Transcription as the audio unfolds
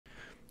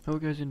Hello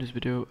guys, in this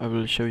video I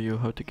will show you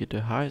how to get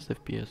the highest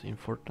FPS in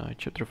Fortnite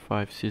Chapter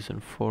 5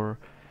 Season 4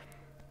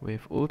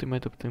 with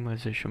Ultimate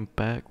Optimization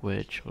Pack,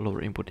 which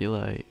lower input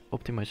delay,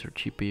 optimize your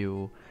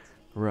GPU,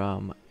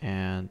 RAM,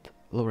 and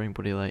lower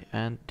input delay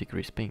and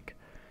decrease ping.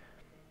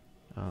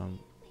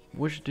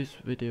 Watch this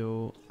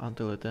video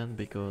until the end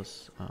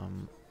because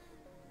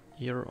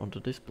here on the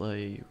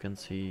display you can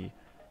see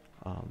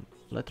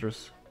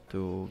letters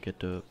to get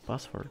the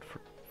password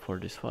for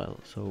this file.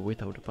 So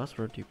without the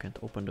password you can't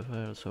open the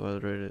file, so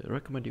I really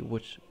recommend you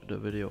watch the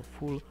video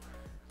full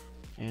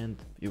and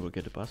you will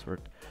get the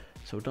password.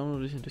 So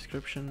download this in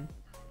description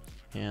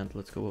and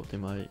let's go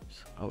optimize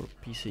our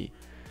PC.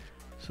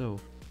 So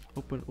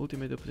open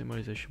Ultimate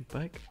Optimization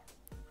Pack,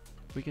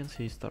 we can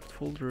see start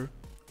folder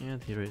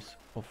and here is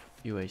of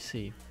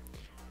UAC.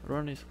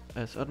 Run is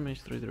as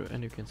administrator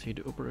and you can see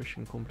the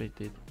operation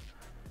completed,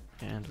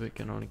 and we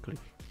can only click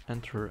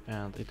enter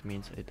and it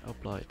means it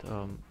applied.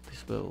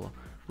 This will,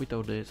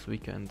 without this we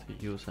can't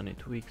use any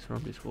tweaks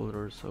from this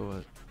folder,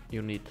 so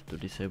you need to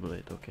disable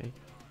it, okay?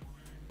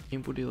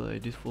 Input delay,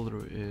 this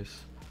folder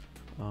is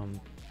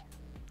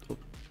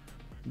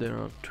there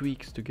are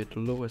tweaks to get the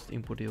lowest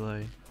input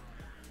delay,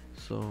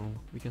 so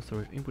we can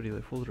start with input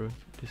delay folder.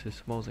 This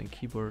is mouse and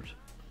keyboard,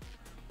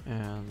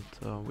 and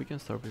we can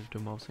start with the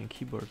mouse and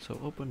keyboard. So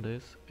open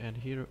this and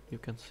here you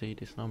can see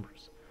these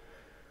numbers.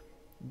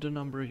 The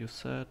number you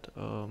set,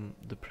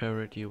 the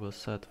priority you will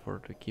set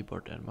for the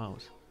keyboard and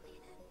mouse.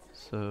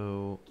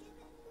 So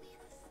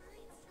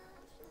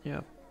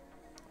yeah,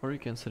 or you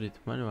can set it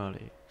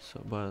manually,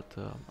 so but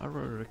I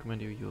really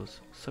recommend you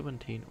use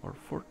 17 or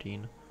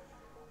 14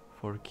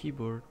 for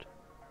keyboard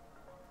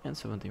and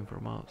 17 for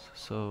mouse.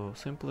 So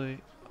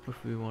simply,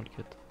 if we want to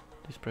get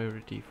this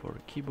priority for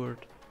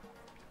keyboard,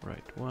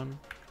 write 1,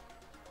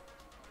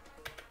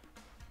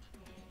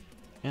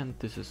 and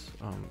this is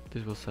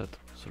this will set,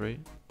 sorry,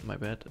 my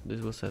bad,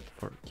 this will set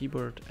for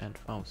keyboard and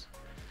mouse.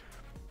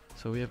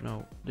 So we have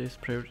now this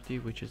priority,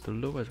 which is the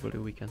lowest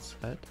value we can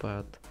set,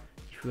 but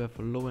if you have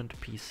a low-end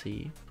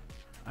PC,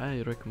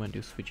 I recommend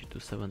you switch it to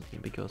 17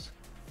 because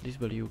this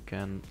value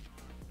can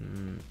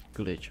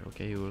glitch,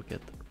 okay?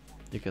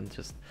 You can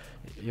just,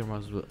 your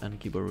mouse will and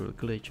keyboard will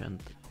glitch,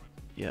 and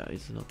yeah,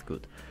 it's not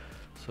good.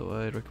 So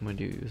I recommend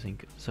you using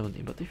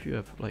 17, but if you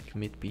have like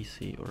mid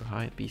PC or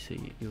high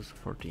PC, use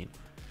 14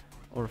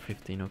 or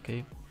 15,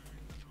 okay?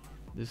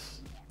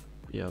 This,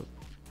 yeah,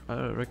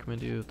 I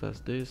recommend you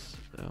test this,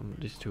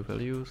 these two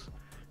values,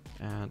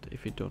 and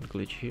if it don't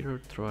glitch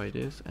here, try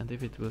this, and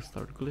if it will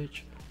start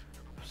glitch,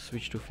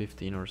 switch to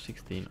 15 or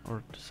 16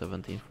 or to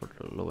 17 for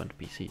the low-end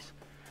PCs.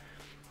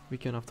 We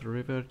can after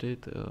revert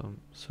it,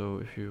 so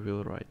if you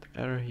will write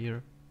error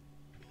here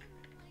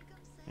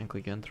and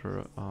click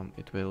enter,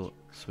 it will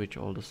switch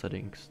all the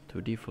settings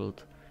to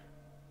default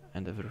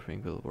and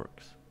everything will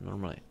work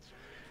normally.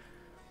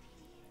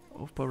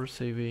 Off power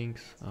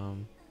savings,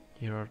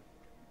 here are,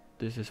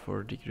 this is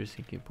for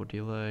decreasing input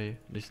delay.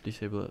 This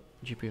disable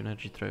GPU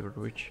energy driver,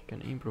 which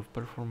can improve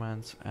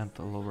performance and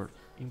lower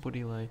input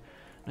delay.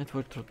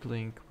 Network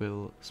throttling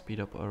will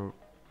speed up our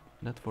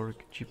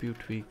network. GPU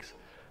tweaks,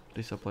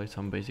 this applies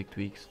some basic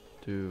tweaks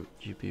to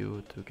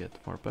GPU to get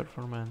more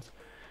performance.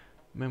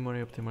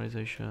 Memory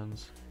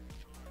optimizations,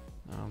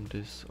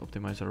 this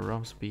optimize our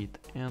RAM speed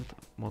and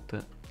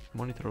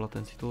monitor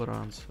latency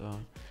tolerance.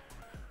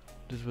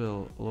 This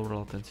will lower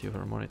latency of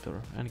our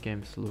monitor and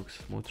games look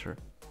smoother.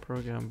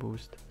 Program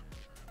boost,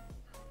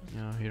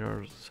 here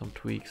are some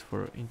tweaks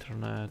for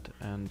internet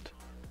and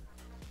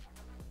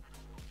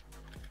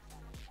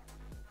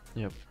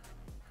yep,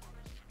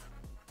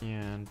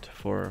 and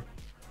for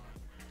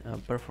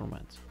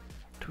performance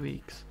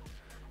tweaks.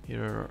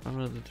 Here are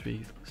another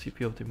tweak,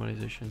 CPU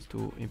optimizations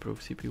to improve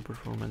CPU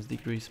performance,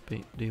 decrease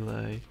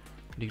delay,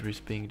 decrease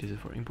ping. This is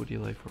for input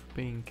delay for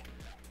ping,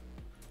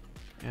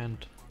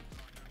 and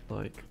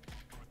like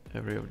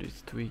every of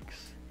these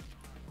tweaks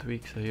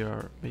here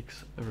are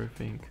mix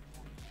everything.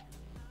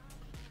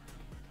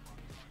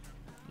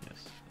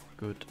 Yes,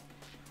 good.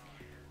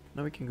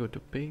 Now we can go to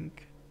ping,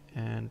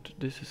 and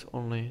this is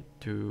only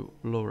to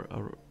lower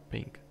our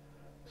ping.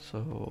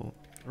 So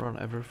run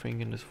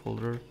everything in this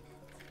folder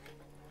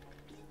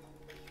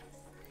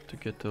to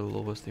get the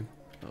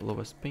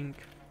lowest ping.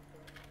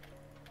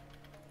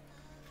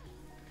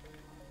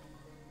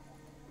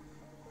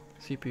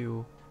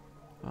 CPU,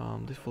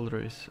 this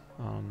folder is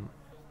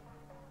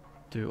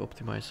to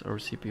optimize our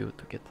CPU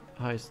to get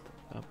highest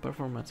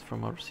performance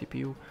from our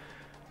CPU.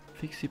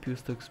 Fix CPU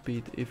stock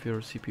speed. If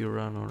your CPU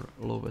run or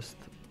lowest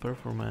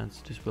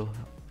performance, this will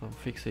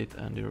fix it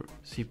and your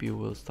CPU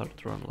will start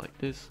to run like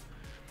this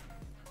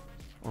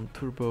on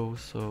turbo,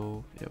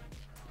 so yep,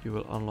 you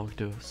will unlock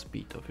the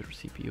speed of your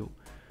CPU.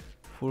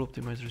 Full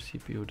optimizer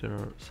CPU, there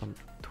are some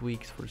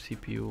tweaks for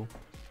CPU,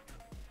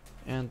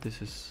 and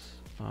this is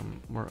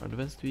more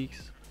advanced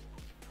tweaks,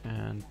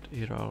 and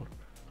here are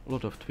a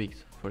lot of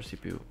tweaks for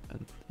CPU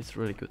and it's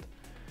really good.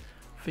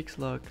 Fix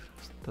lag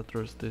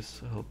stutters,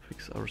 this help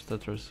fix our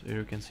stutters. Here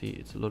you can see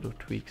it's a lot of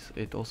tweaks.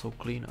 It also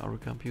clean our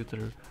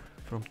computer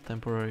from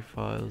temporary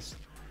files,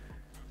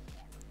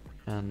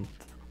 and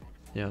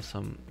yeah,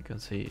 some, you can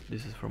see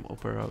this is from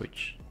Opera,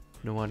 which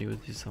no one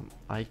uses, some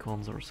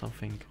icons or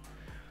something,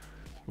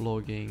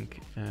 logging,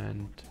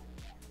 and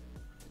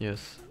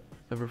yes,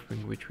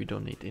 everything which we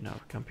don't need in our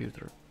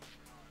computer.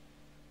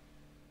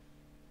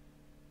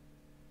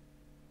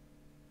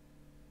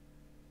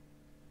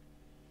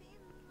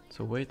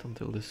 So wait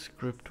until the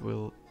script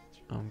will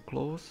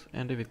close,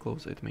 and if it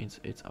closes it means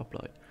it's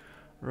applied.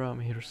 RAM,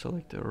 here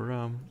select a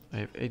RAM, I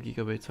have 8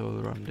 GB, so I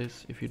will run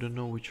this. If you don't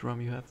know which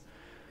RAM you have,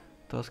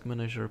 task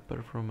manager,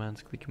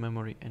 performance, click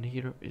memory, and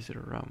here is the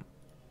RAM.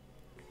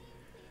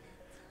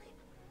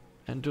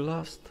 And the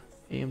last,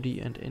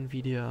 AMD and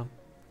NVIDIA.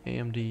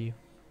 AMD,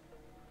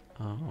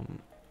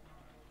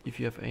 if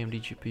you have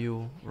AMD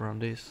GPU, run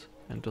this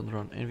and don't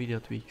run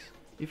NVIDIA tweaks.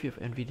 If you have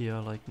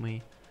NVIDIA like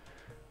me,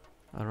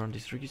 I run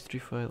this registry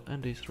file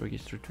and this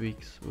registry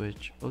tweaks,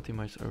 which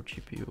optimize our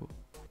GPU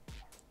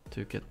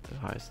to get the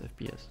highest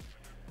FPS.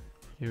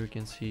 Here you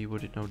can see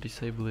what it now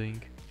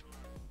disabling.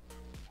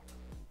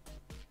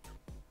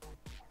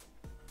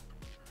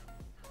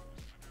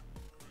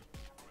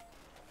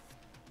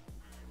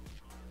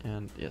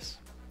 And yes,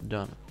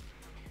 done.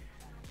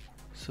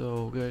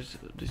 So guys,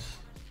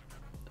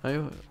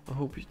 I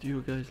hope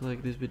you guys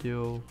like this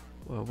video.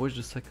 Watch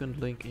the second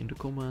link in the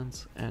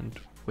comments and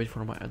wait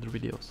for my other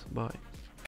videos. Bye.